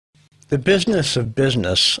The business of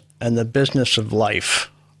business and the business of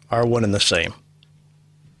life are one and the same.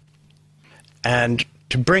 And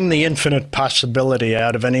to bring the infinite possibility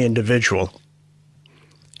out of any individual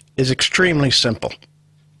is extremely simple.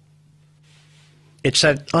 It's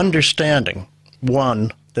that understanding,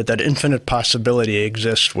 one, that that infinite possibility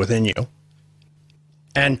exists within you,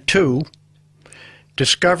 and two,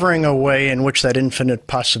 discovering a way in which that infinite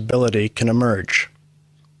possibility can emerge.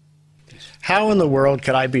 How in the world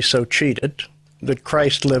could I be so cheated that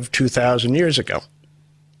Christ lived 2,000 years ago?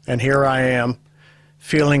 And here I am,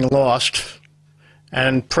 feeling lost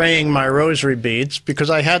and praying my rosary beads because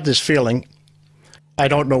I had this feeling, I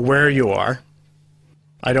don't know where you are,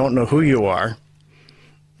 I don't know who you are,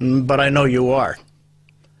 but I know you are.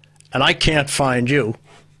 And I can't find you,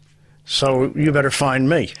 so you better find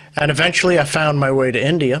me. And eventually I found my way to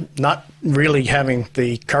India, not really having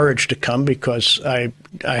the courage to come because I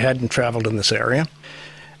hadn't traveled in this area.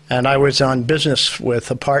 And I was on business with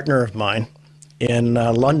a partner of mine in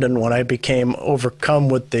London when I became overcome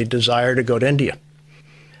with the desire to go to India.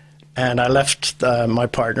 And I left my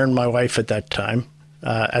partner and my wife at that time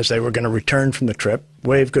as they were going to return from the trip,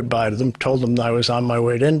 waved goodbye to them, told them I was on my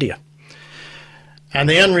way to India. And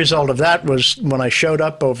the end result of that was when I showed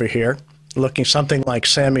up over here, looking something like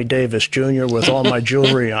Sammy Davis Jr. with all my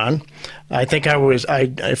jewelry on. I think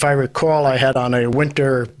if I recall, I had on a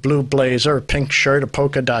winter blue blazer, a pink shirt, a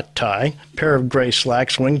polka dot tie, a pair of gray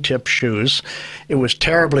slacks, wingtip shoes. It was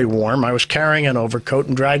terribly warm. I was carrying an overcoat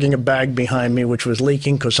and dragging a bag behind me, which was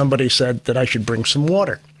leaking because somebody said that I should bring some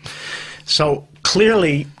water. So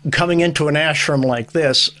clearly, coming into an ashram like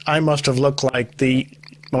this, I must have looked like the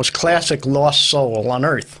most classic lost soul on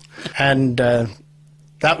earth. And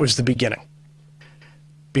that was the beginning.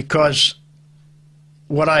 Because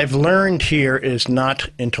what I've learned here is not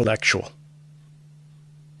intellectual.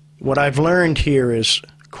 What I've learned here is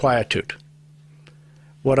quietude.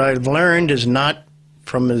 What I've learned is not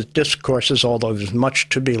from his discourses, although there's much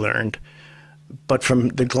to be learned, but from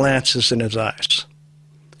the glances in his eyes.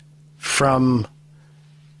 From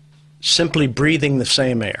simply breathing the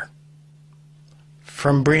same air.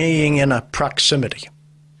 From being in a proximity.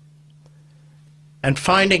 And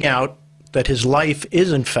finding out that his life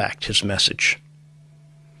is in fact his message.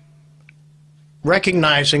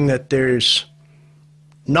 Recognizing that there's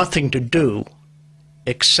nothing to do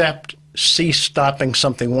except cease stopping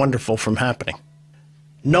something wonderful from happening.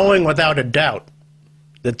 Knowing without a doubt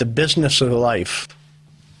that the business of life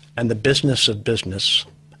and the business of business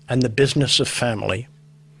and the business of family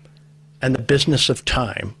and the business of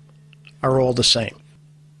time are all the same.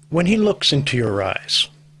 When he looks into your eyes,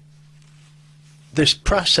 this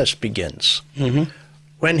process begins. Mm-hmm.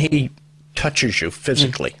 When he touches you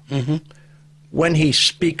physically, mm-hmm. When he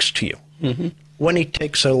speaks to you, mm-hmm. When he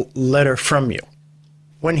takes a letter from you,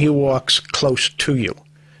 when he walks close to you,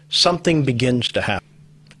 something begins to happen.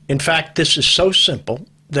 In fact, this is so simple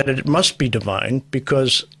that it must be divine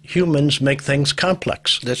because humans make things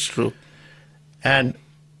complex. That's true. And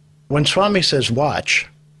when Swami says watch,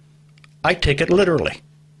 I take it literally.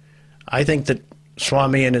 I think that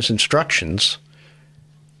Swami in his instructions,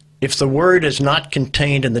 if the word is not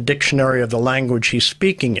contained in the dictionary of the language he's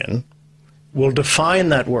speaking in, will define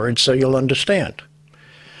that word so you'll understand.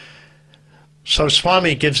 So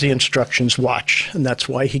Swami gives the instructions, watch, and that's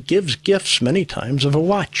why he gives gifts many times of a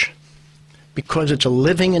watch, because it's a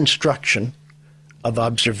living instruction of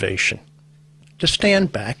observation. To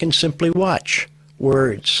stand back and simply watch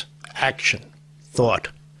words, action, thought,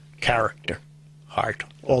 character, heart,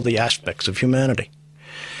 all the aspects of humanity.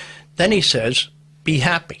 Then he says, be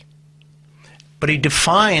happy. But he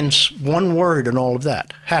defines one word in all of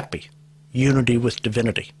that, happy, unity with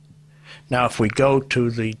divinity. Now, if we go to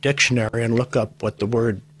the dictionary and look up what the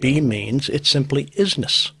word be means, it's simply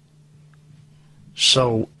isness.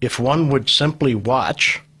 So if one would simply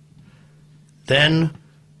watch, then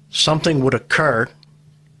something would occur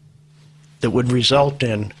that would result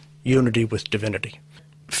in unity with divinity.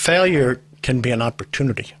 Failure can be an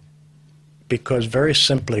opportunity because very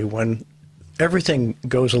simply when everything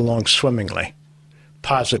goes along swimmingly,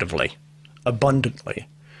 positively, abundantly,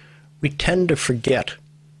 we tend to forget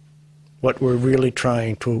what we're really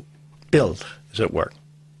trying to build, as it were.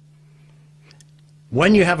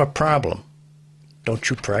 When you have a problem, don't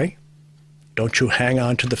you pray? Don't you hang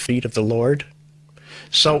on to the feet of the Lord?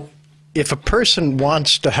 So if a person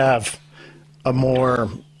wants to have a more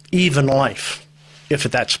even life, if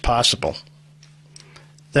that's possible,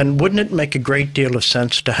 then wouldn't it make a great deal of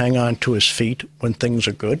sense to hang on to his feet when things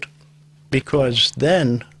are good? Because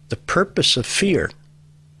then the purpose of fear,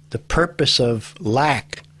 the purpose of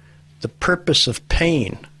lack, the purpose of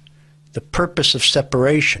pain, the purpose of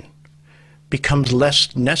separation becomes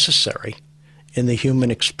less necessary in the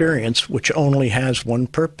human experience, which only has one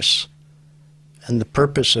purpose. And the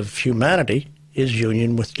purpose of humanity is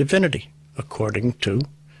union with divinity, according to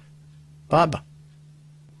Baba.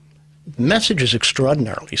 The message is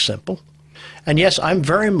extraordinarily simple. And yes, I'm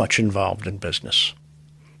very much involved in business.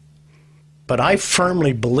 But I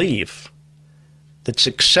firmly believe that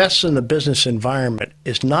success in the business environment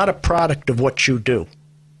is not a product of what you do,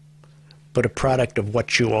 but a product of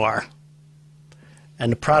what you are.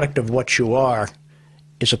 And the product of what you are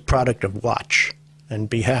is a product of watch and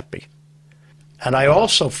be happy. And I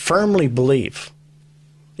also firmly believe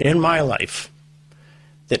in my life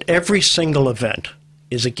that every single event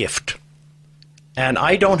is a gift. And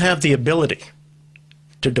I don't have the ability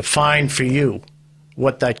to define for you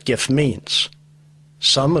what that gift means.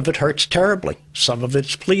 Some of it hurts terribly, some of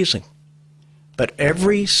it's pleasing. But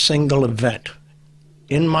every single event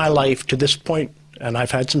in my life to this point, and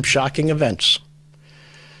I've had some shocking events,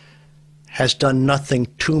 has done nothing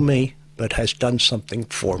to me, but has done something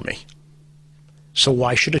for me. So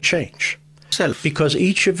why should it change? Because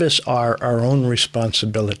each of us are our own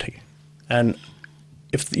responsibility. And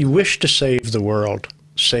if you wish to save the world,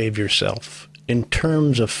 save yourself in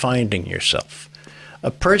terms of finding yourself.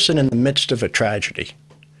 A person in the midst of a tragedy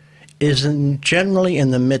is generally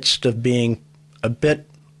in the midst of being a bit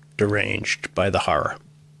deranged by the horror.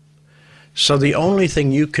 So the only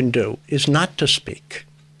thing you can do is not to speak,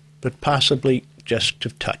 but possibly just to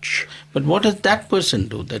touch. But what does that person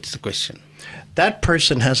do? That's the question. That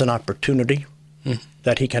person has an opportunity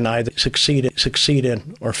that he can either succeed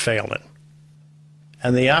in or fail in.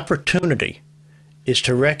 And the opportunity is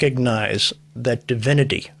to recognize that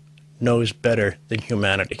divinity knows better than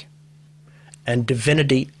humanity. And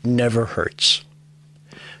divinity never hurts.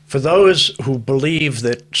 For those who believe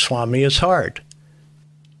that Swami is hard,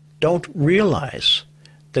 don't realize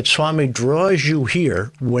that Swami draws you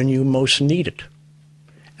here when you most need it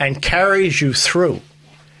and carries you through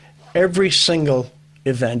every single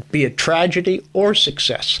event, be it tragedy or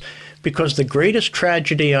success, because the greatest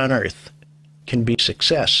tragedy on earth can be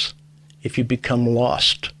success if you become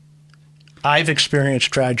lost. I've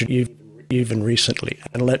experienced tragedy even recently,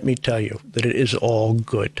 and let me tell you that it is all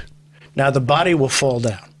good. Now, the body will fall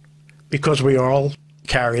down because we all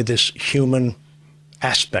carry this human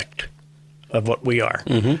aspect of what we are.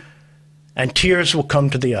 And tears will come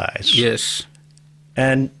to the eyes. Yes.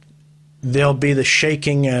 And there'll be the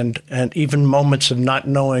shaking and even moments of not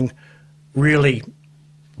knowing really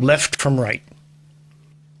left from right.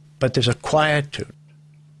 But there's a quietude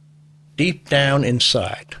deep down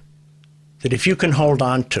inside that if you can hold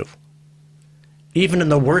on to, even in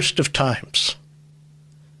the worst of times,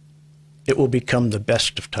 it will become the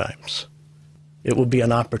best of times. It will be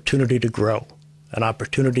an opportunity to grow, an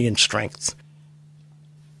opportunity in strength.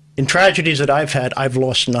 In tragedies that I've had, I've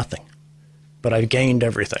lost nothing, but I've gained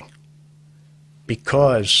everything.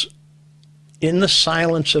 Because in the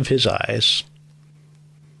silence of his eyes,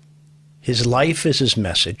 his life is his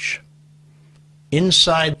message.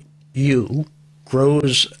 Inside you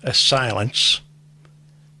grows a silence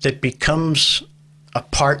that becomes a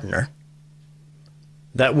partner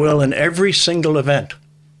that will, in every single event,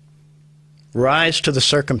 rise to the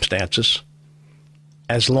circumstances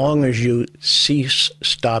as long as you cease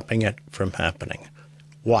stopping it from happening.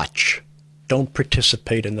 Watch. Don't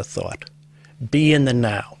participate in the thought. Be in the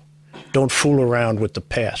now. Don't fool around with the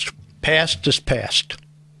past. Past is past.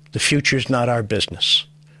 The future's not our business.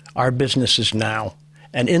 Our business is now.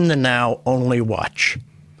 And in the now, only watch.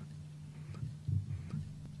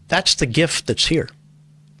 That's the gift that's here.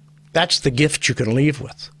 That's the gift you can leave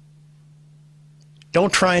with.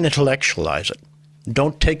 Don't try and intellectualize it.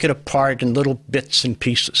 Don't take it apart in little bits and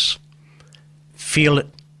pieces. Feel it,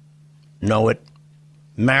 know it,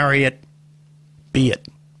 marry it, be it,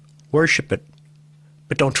 worship it,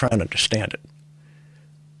 but don't try and understand it.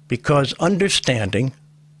 Because understanding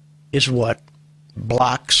is what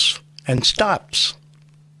blocks and stops.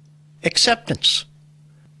 Acceptance.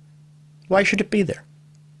 Why should it be there?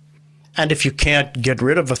 And if you can't get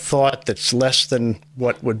rid of a thought that's less than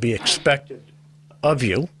what would be expected of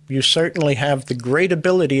you, you certainly have the great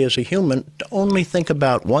ability as a human to only think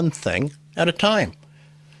about one thing at a time.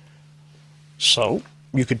 So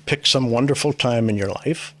you could pick some wonderful time in your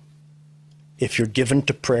life. If you're given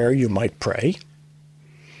to prayer, you might pray.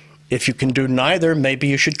 If you can do neither, maybe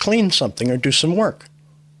you should clean something or do some work.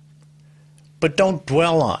 But don't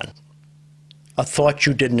dwell on a thought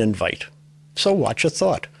you didn't invite. So watch a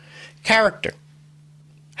thought. Character.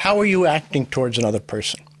 How are you acting towards another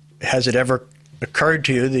person? Has it ever occurred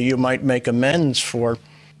to you that you might make amends for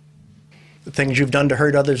the things you've done to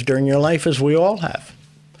hurt others during your life, as we all have?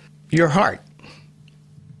 Your heart.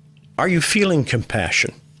 Are you feeling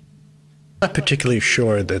compassion? I'm not particularly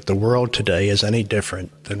sure that the world today is any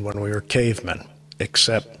different than when we were cavemen,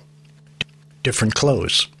 except different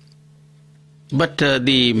clothes. But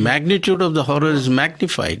the magnitude of the horror is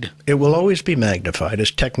magnified. It will always be magnified as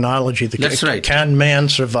technology. That's right. Can man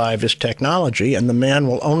survive as technology? And the man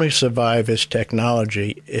will only survive as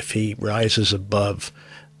technology if he rises above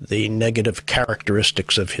the negative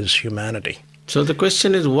characteristics of his humanity. So the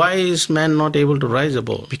question is, why is man not able to rise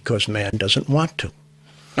above? Because man doesn't want to.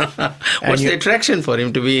 What's the attraction for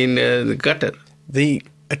him to be in the gutter? The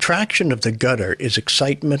attraction of the gutter is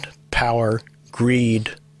excitement, power,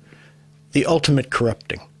 greed, the ultimate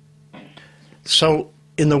corrupting. So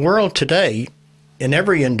in the world today, in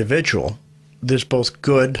every individual, there's both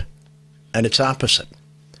good and its opposite.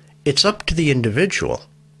 It's up to the individual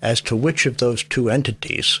as to which of those two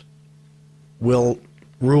entities will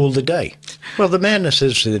rule the day. Well, the madness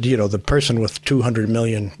is that, the person with $200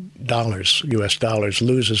 million, US dollars,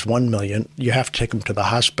 loses $1 million. You have to take him to the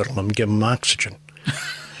hospital and give him oxygen.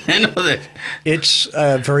 I know that. It's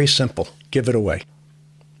very simple. Give it away.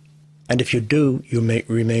 And if you do, you may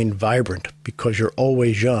remain vibrant because you're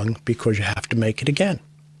always young, because you have to make it again.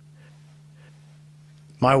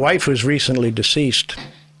 My wife, who's recently deceased,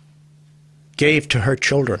 gave to her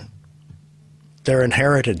children their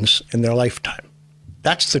inheritance in their lifetime.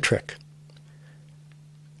 That's the trick.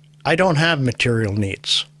 I don't have material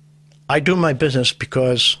needs. I do my business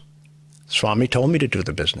because Swami told me to do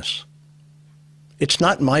the business. It's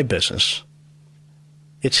not my business.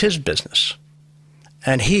 It's his business.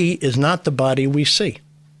 And he is not the body we see.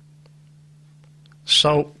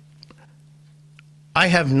 So I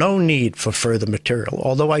have no need for further material,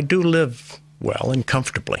 although I do live well and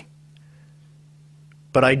comfortably.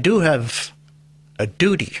 But I do have a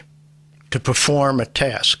duty to perform a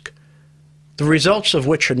task, the results of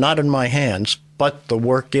which are not in my hands, but the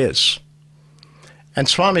work is. And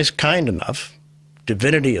Swami is kind enough,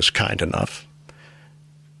 Divinity is kind enough,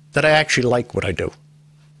 that I actually like what I do.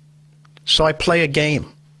 So I play a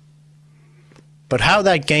game. But how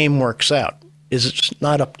that game works out is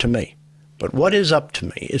not up to me. But what is up to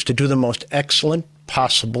me is to do the most excellent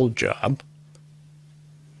possible job,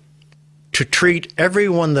 to treat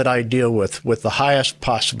everyone that I deal with the highest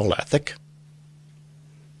possible ethic,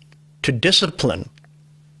 to discipline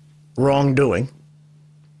wrongdoing,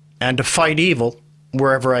 and to fight evil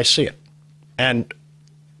wherever I see it. And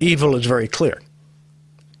evil is very clear.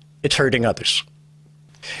 It's hurting others.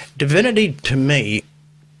 Divinity, to me,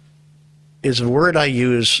 is a word I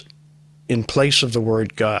use in place of the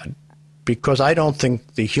word God, because I don't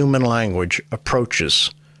think the human language approaches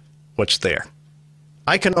what's there.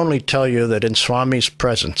 I can only tell you that in Swami's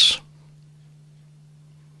presence,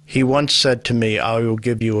 he once said to me, I will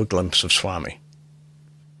give you a glimpse of Swami.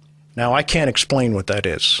 Now, I can't explain what that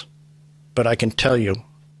is, but I can tell you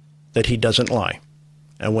that he doesn't lie.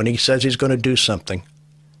 And when he says he's going to do something,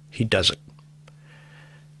 he does it.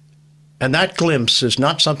 And that glimpse is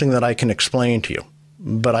not something that I can explain to you,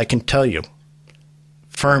 but I can tell you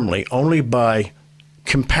firmly, only by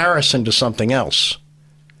comparison to something else,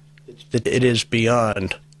 that it is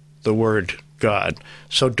beyond the word God.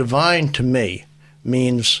 So divine to me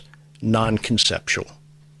means non-conceptual.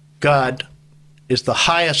 God is the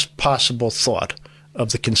highest possible thought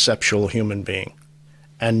of the conceptual human being,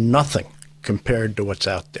 and nothing compared to what's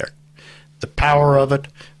out there. The power of it,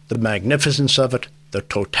 the magnificence of it, the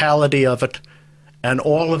totality of it, and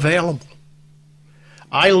all available.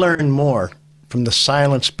 I learn more from the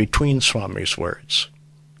silence between Swami's words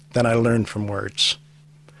than I learn from words.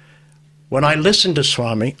 When I listen to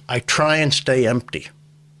Swami, I try and stay empty,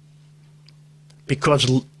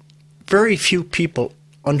 because very few people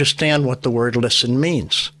understand what the word listen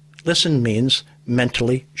means. Listen means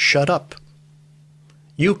mentally shut up.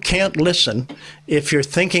 You can't listen if you're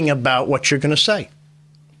thinking about what you're going to say,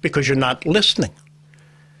 because you're not listening.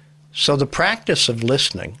 So the practice of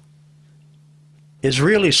listening is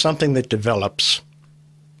really something that develops,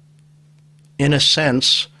 in a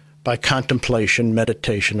sense, by contemplation,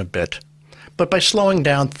 meditation a bit, but by slowing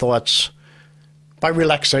down thoughts, by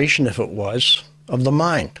relaxation, if it was, of the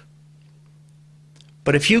mind.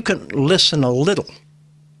 But if you can listen a little,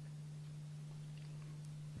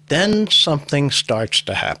 then something starts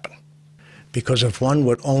to happen. Because if one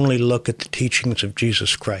would only look at the teachings of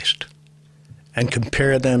Jesus Christ and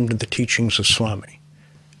compare them to the teachings of Swami,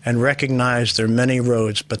 and recognize there are many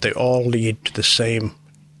roads, but they all lead to the same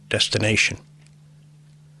destination,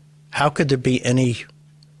 how could there be any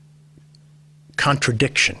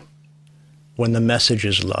contradiction when the message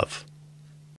is love?